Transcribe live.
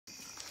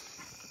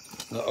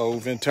Uh-oh, we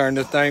finna turn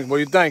this thing. What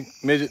do you think?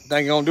 Midget,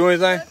 think you gonna do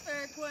anything? Look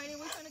there, Queenie.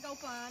 We finna go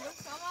find him.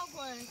 Come on,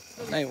 Queenie.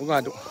 Hey, we're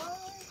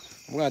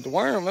gonna have to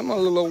worm. I'm a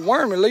little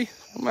wormy, Lee.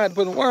 I'm gonna have to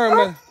put a worm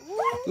in.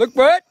 Look,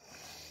 Bert.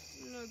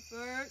 Look,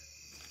 Bert.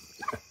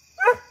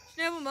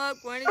 Snip him up,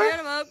 Queenie. Get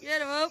him up.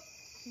 Get him up.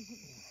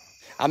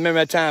 I remember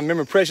that time.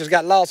 Remember Precious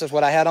got lost. That's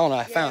what I had on her.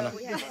 I found her.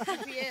 We had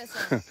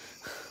GPS on her.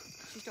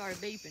 She started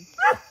beeping.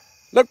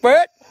 Look,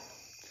 Bert.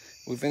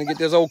 We finna get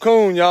this old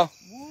coon, y'all.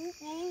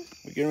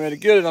 We getting ready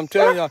to get it. I'm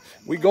telling y'all.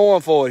 We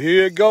going for it.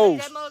 Here it goes.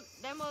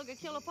 That mug a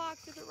killer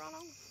fox. Did it run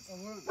on?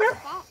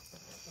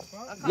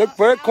 Look,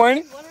 Bert,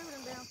 Queenie. Whatever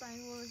them damn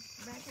thing was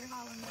back here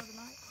hollering the other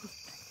night.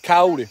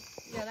 Coyote.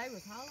 Yeah, they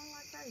was hollering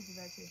like crazy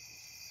back here.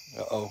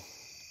 Uh-oh.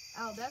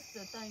 Oh, that's the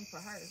thing for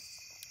her.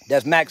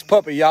 That's Mac's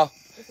puppy, y'all.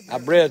 I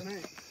bred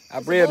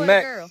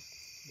Mac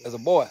as a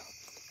boy.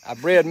 I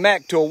bred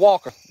Mac to a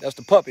walker. That's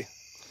the puppy.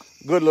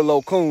 Good little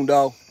old coon,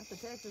 dog.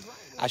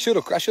 I should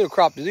have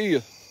cropped his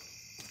ears.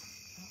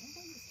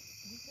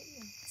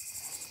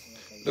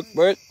 Look,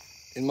 Bert.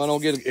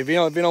 If he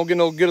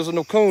don't get us a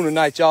no coon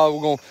tonight, y'all,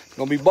 we're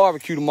gonna be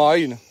barbecue tomorrow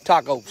evening.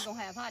 Tacos. We're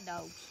gonna have hot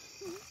dogs.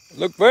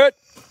 Look, Bert.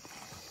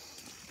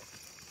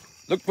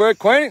 Look, Bert,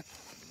 Queenie.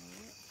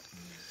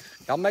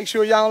 Y'all make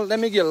sure y'all let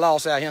me get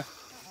lost out here.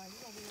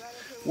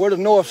 Where the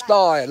North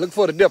Star at? Look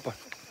for the dipper.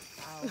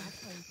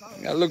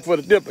 Gotta look for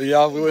the dipper,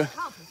 y'all. We'll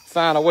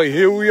find a way.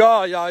 Here we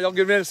are, y'all. Y'all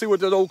get ready to see what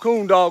this old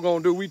coon dog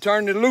gonna do. We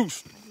turned it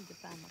loose.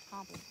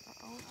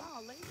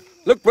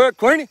 Look, Bert,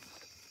 Queenie.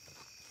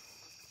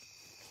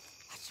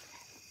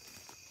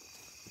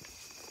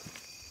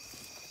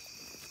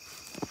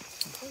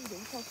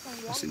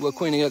 Let's see what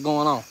Queenie got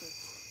going on.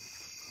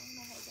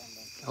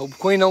 Hope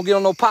Queen don't get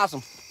on no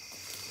possum.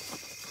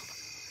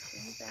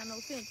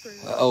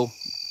 Uh-oh.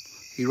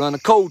 He run a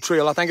cold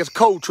trail. I think it's a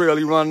cold trail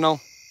he running on.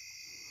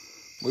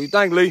 What do you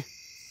think, Lee?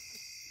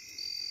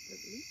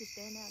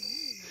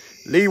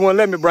 Lee won't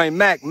let me bring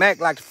Mac. Mac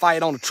like to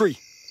fight on the tree.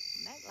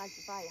 Mac like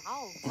to fight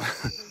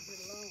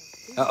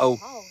hogs. Uh-oh.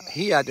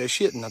 He out there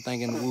shitting, I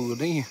think, in the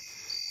woods. He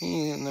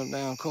ain't no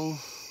damn coon.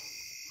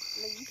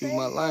 Excuse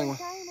my language.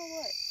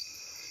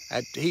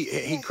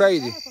 He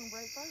crazy.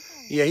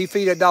 Yeah, he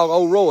feed that dog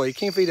old Roy. He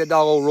can't feed that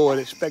dog old Roy.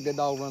 Expect that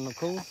dog running a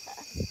coon.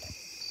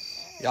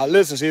 Y'all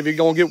listen, see if he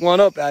gonna get one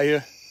up out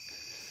here.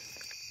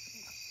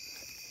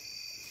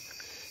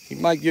 He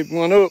might get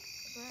one up.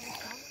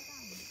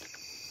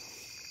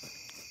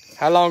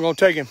 How long gonna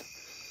take him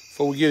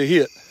before we get a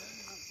hit?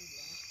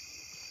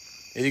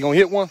 Is he gonna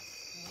hit one?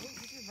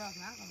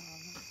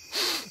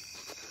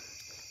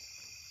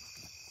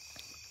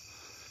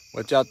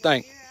 What y'all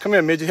think? Come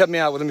here, midget. Help me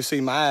out. Let me see.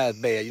 My eyes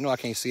bad. You know I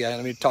can't see.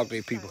 Let me talk to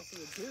these people.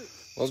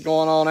 What's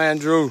going on,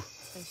 Andrew?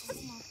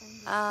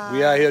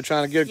 We out here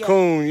trying to get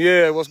coon.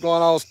 Yeah, what's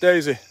going on,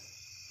 Stacy?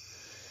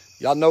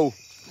 Y'all know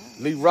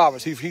Lee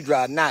Roberts. He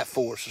drive night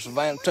for us in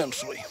Savannah,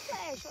 Tennessee.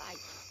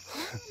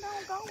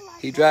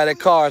 He drive that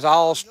car. It's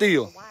all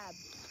steel.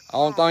 I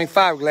don't think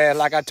fiberglass,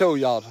 like I told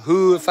y'all.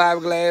 Hood,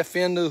 fiberglass,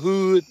 fender,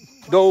 hood,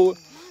 door.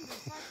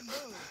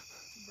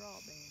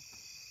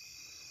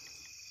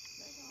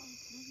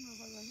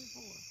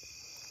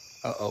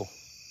 Uh-oh.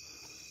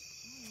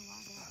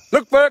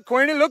 Look, Bert,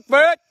 Queenie. Look,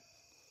 Bert.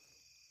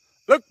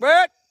 Look,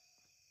 Bert.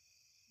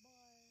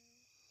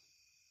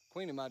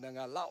 Queenie might have done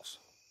got lost.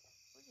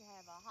 We can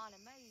have a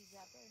haunted maze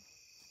out there.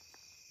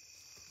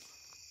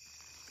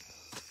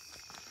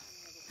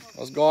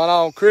 What's going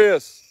on,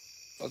 Chris?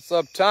 What's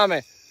up,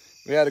 Tommy?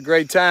 We had a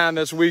great time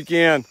this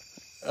weekend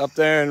up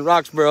there in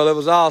Roxborough. It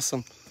was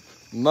awesome.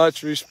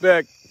 Much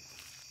respect.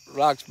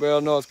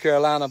 Roxborough, North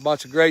Carolina. A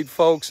bunch of great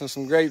folks and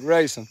some great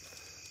racing.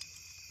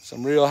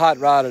 Some real hot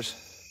riders.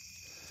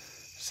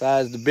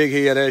 Besides the big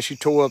head there, she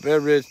tore up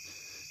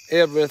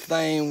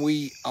everything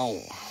we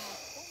own.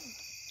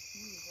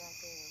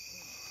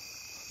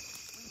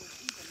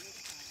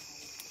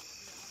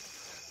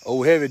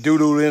 Old heavy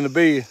doo-doo in the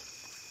bed.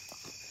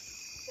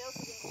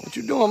 What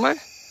you doing, man?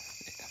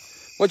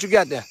 What you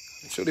got there?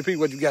 Show the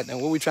people what you got there.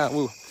 What we trying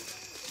to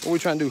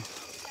do?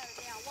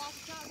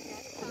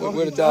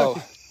 Where the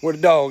dog? Where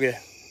the dog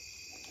at?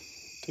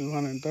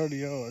 230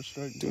 yards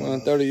straight.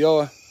 230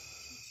 yards.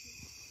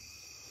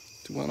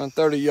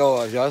 230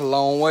 yards, y'all. That's a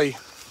long way.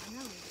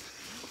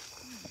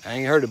 I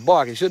ain't heard it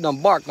bark. It should have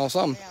done barked on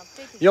something.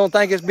 You don't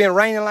think it's been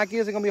raining like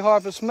this? It's gonna be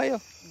hard for the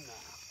smell?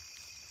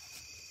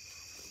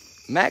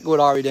 Mac would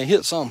already done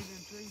hit something.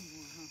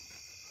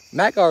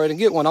 Mac already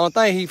get one. The only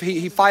thing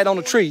he fight on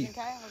the tree.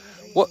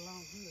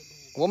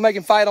 What make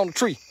him fight on the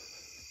tree?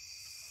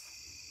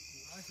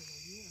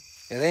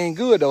 It ain't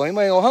good though.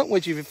 Anybody gonna hunt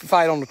with you if you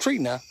fight on the tree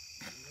now.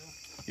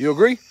 You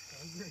agree?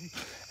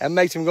 That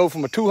makes him go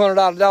from a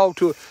 $200 dog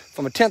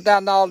from a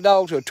 $10,000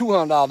 dog to a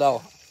 $200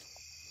 dog.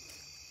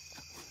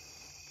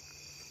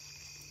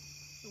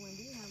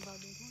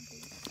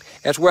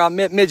 That's where I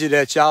met Midget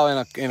at,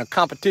 y'all, in a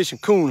competition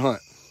coon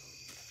hunt.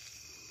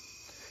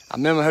 I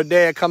remember her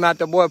dad come out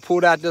there, boy,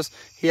 pulled out this,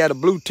 he had a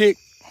blue tick,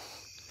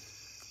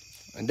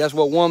 and that's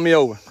what won me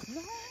over.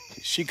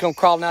 She come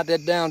crawling out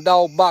that damn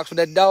dog box with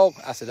that dog.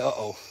 I said,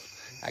 uh-oh,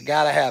 I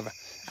gotta have her.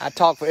 I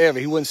talked forever.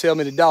 He wouldn't sell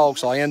me the dog,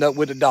 so I end up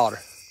with the daughter.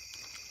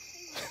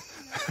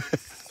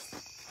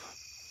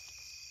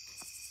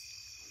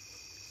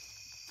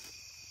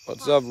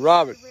 What's up,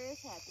 Robert?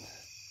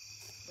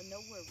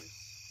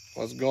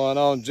 What's going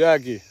on,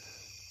 Jackie?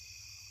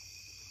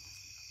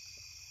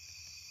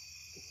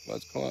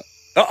 What's going on?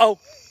 Uh-oh.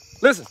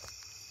 Listen.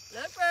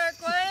 Look for it,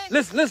 Queen.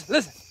 Listen.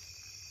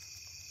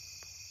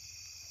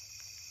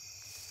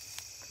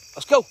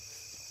 Let's go.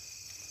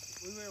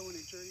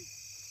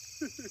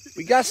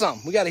 We got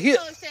something. We got a hit. You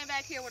only stand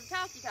back here with a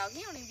talkie.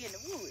 He don't even get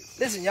in the woods.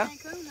 Listen, y'all. I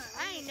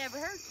ain't never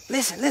heard.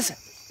 Listen. Sounds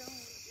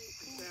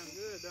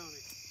good, don't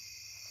it?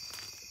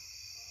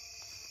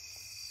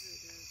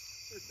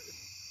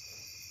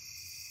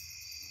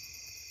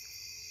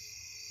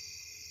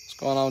 What's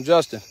going on,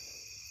 Justin? How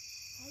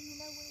you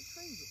know when it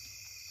trees it?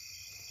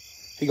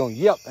 He gonna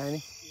yelp, ain't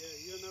he? Yeah,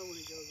 you'll know when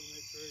he goes on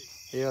that tree.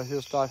 Yeah,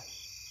 he'll start.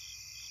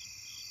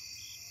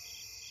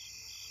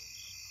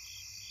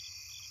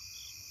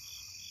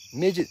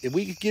 Midget, if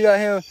we could get out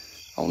here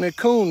on that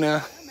coon now.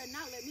 You better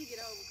not let me get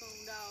over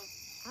coon, dog.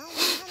 I don't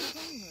know how to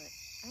coon hunt.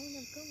 I ain't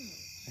never coon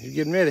hunt. You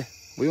getting ready?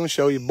 We gonna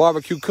show you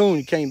barbecue coon.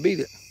 You can't beat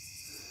it.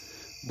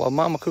 Boy,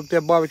 Mama cooked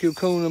that barbecue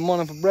coon in the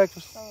morning for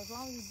breakfast. So as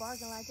long as he's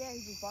barking like that,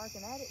 he's just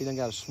barking at it? He done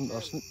got Oh,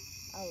 it's not.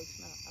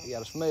 Oh. he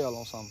got a smell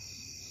on something.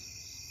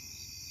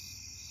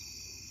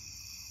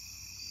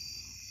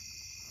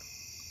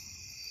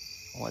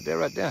 Right there,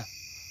 right there.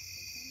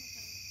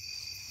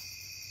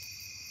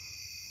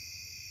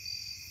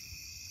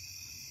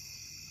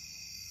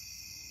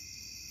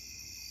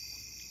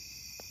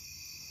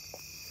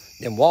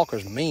 Them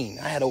walkers mean.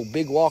 I had an old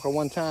big walker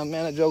one time,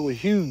 man, that joke was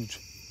huge.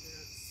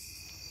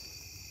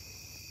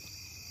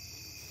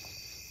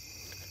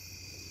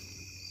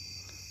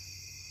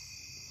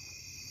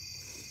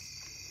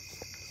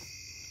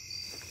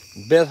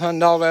 Best hunting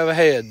dog I ever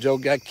had. Joe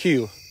got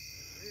killed.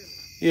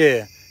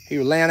 Yeah, he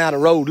was laying out the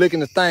road licking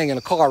the thing and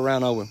a car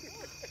ran over him.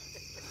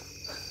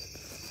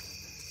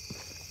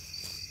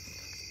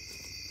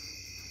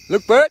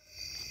 Look, Bert.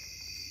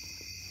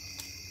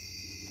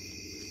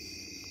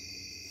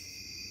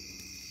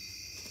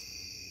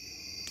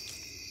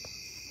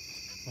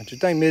 What you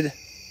think, Midget?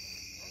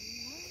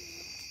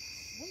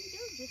 What do you do?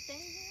 Just stand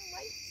here and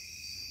wait?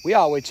 We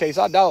always chase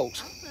our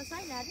dogs. I was gonna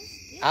say now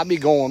this. I be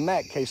going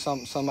Mac in case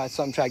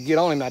something try to get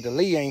on him after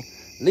Lee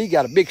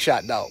got a big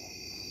shot dog.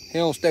 He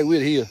don't stay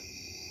with here.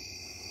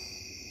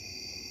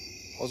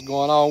 What's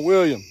going on,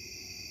 William?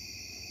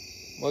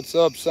 What's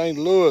up, St.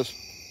 Louis?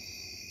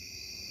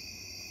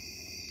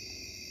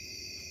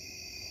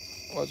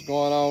 What's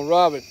going on,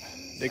 Robert?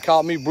 They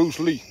call me Bruce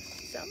Lee.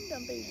 Something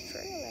done beat the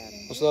trail out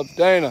in What's up,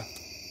 Dana?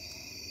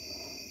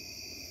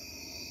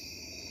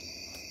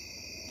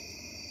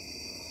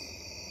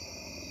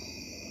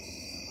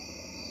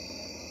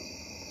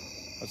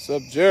 What's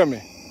up,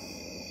 Jeremy?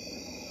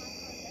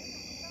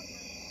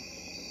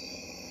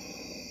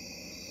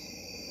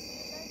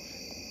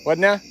 What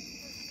now?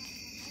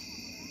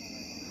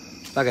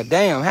 Like a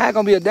dam. How it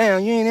gonna be a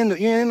dam? You ain't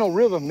in no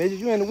river, midget.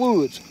 You in the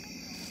woods.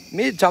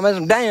 Midget talking about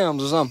some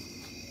dams or something.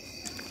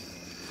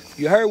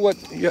 You heard what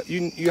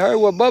you heard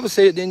what Bubba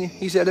said, didn't you?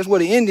 He said that's where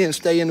the Indians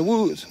stay, in the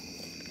woods.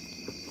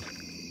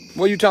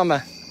 What are you talking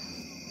about?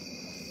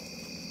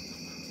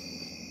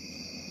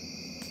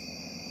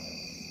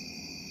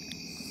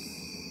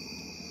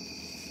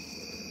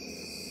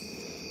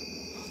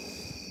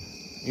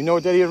 You know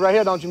what that is right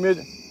here, don't you,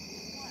 midget?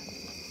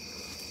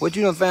 What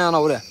you done found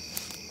over there?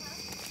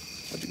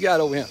 What you got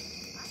over here?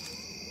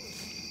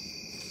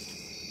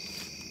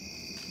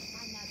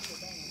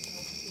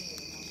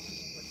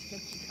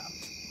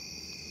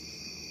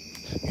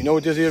 You know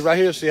what this is right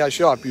here? See how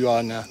sharp you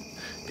are now.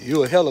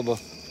 You a hell of a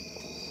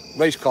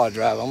race car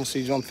driver. I'm gonna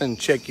see you. I'm finna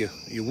check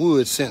your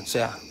wood sense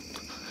out.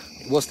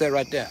 What's that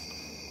right there?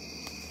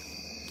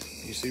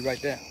 You see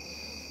right there?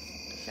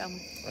 Show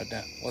me. Right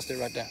there. What's that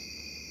right there?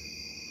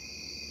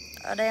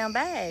 A damn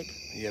bag.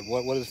 Yeah,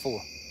 what is it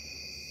for?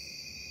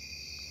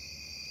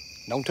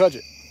 Don't touch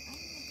it.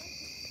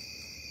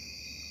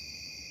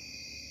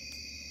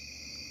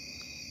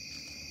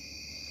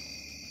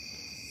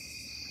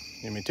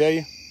 Let me tell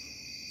you?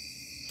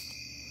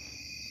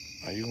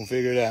 Or you can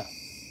figure it out.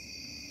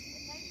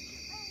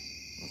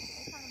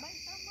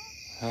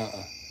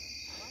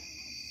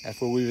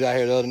 That's where we was out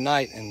here the other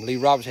night, and Lee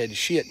Roberts had the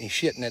shit, and he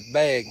shit in that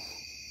bag.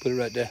 Put it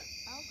right there.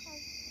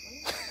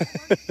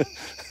 Okay.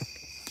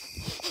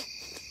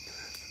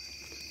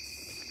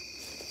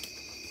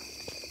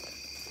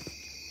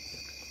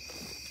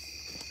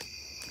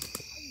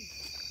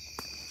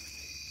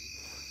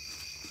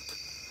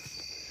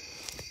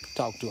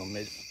 Talk to him,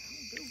 midget.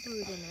 I don't do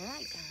good in the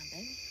nighttime,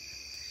 baby.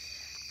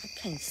 I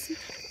can't see.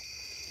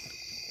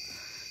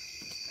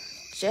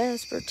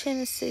 Jasper,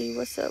 Tennessee,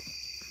 what's up?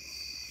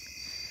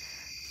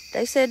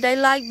 They said they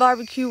like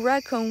barbecue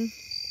raccoon.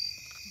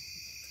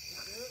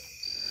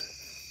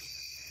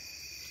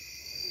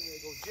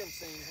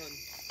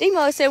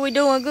 D-Mo said we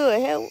doing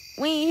good. Hell,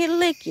 we ain't hit a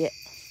lick yet.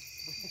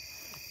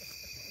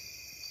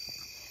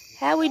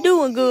 How we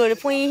doing good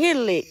if we ain't hit a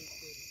lick?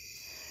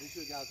 We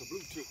should have got us a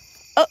blue tick.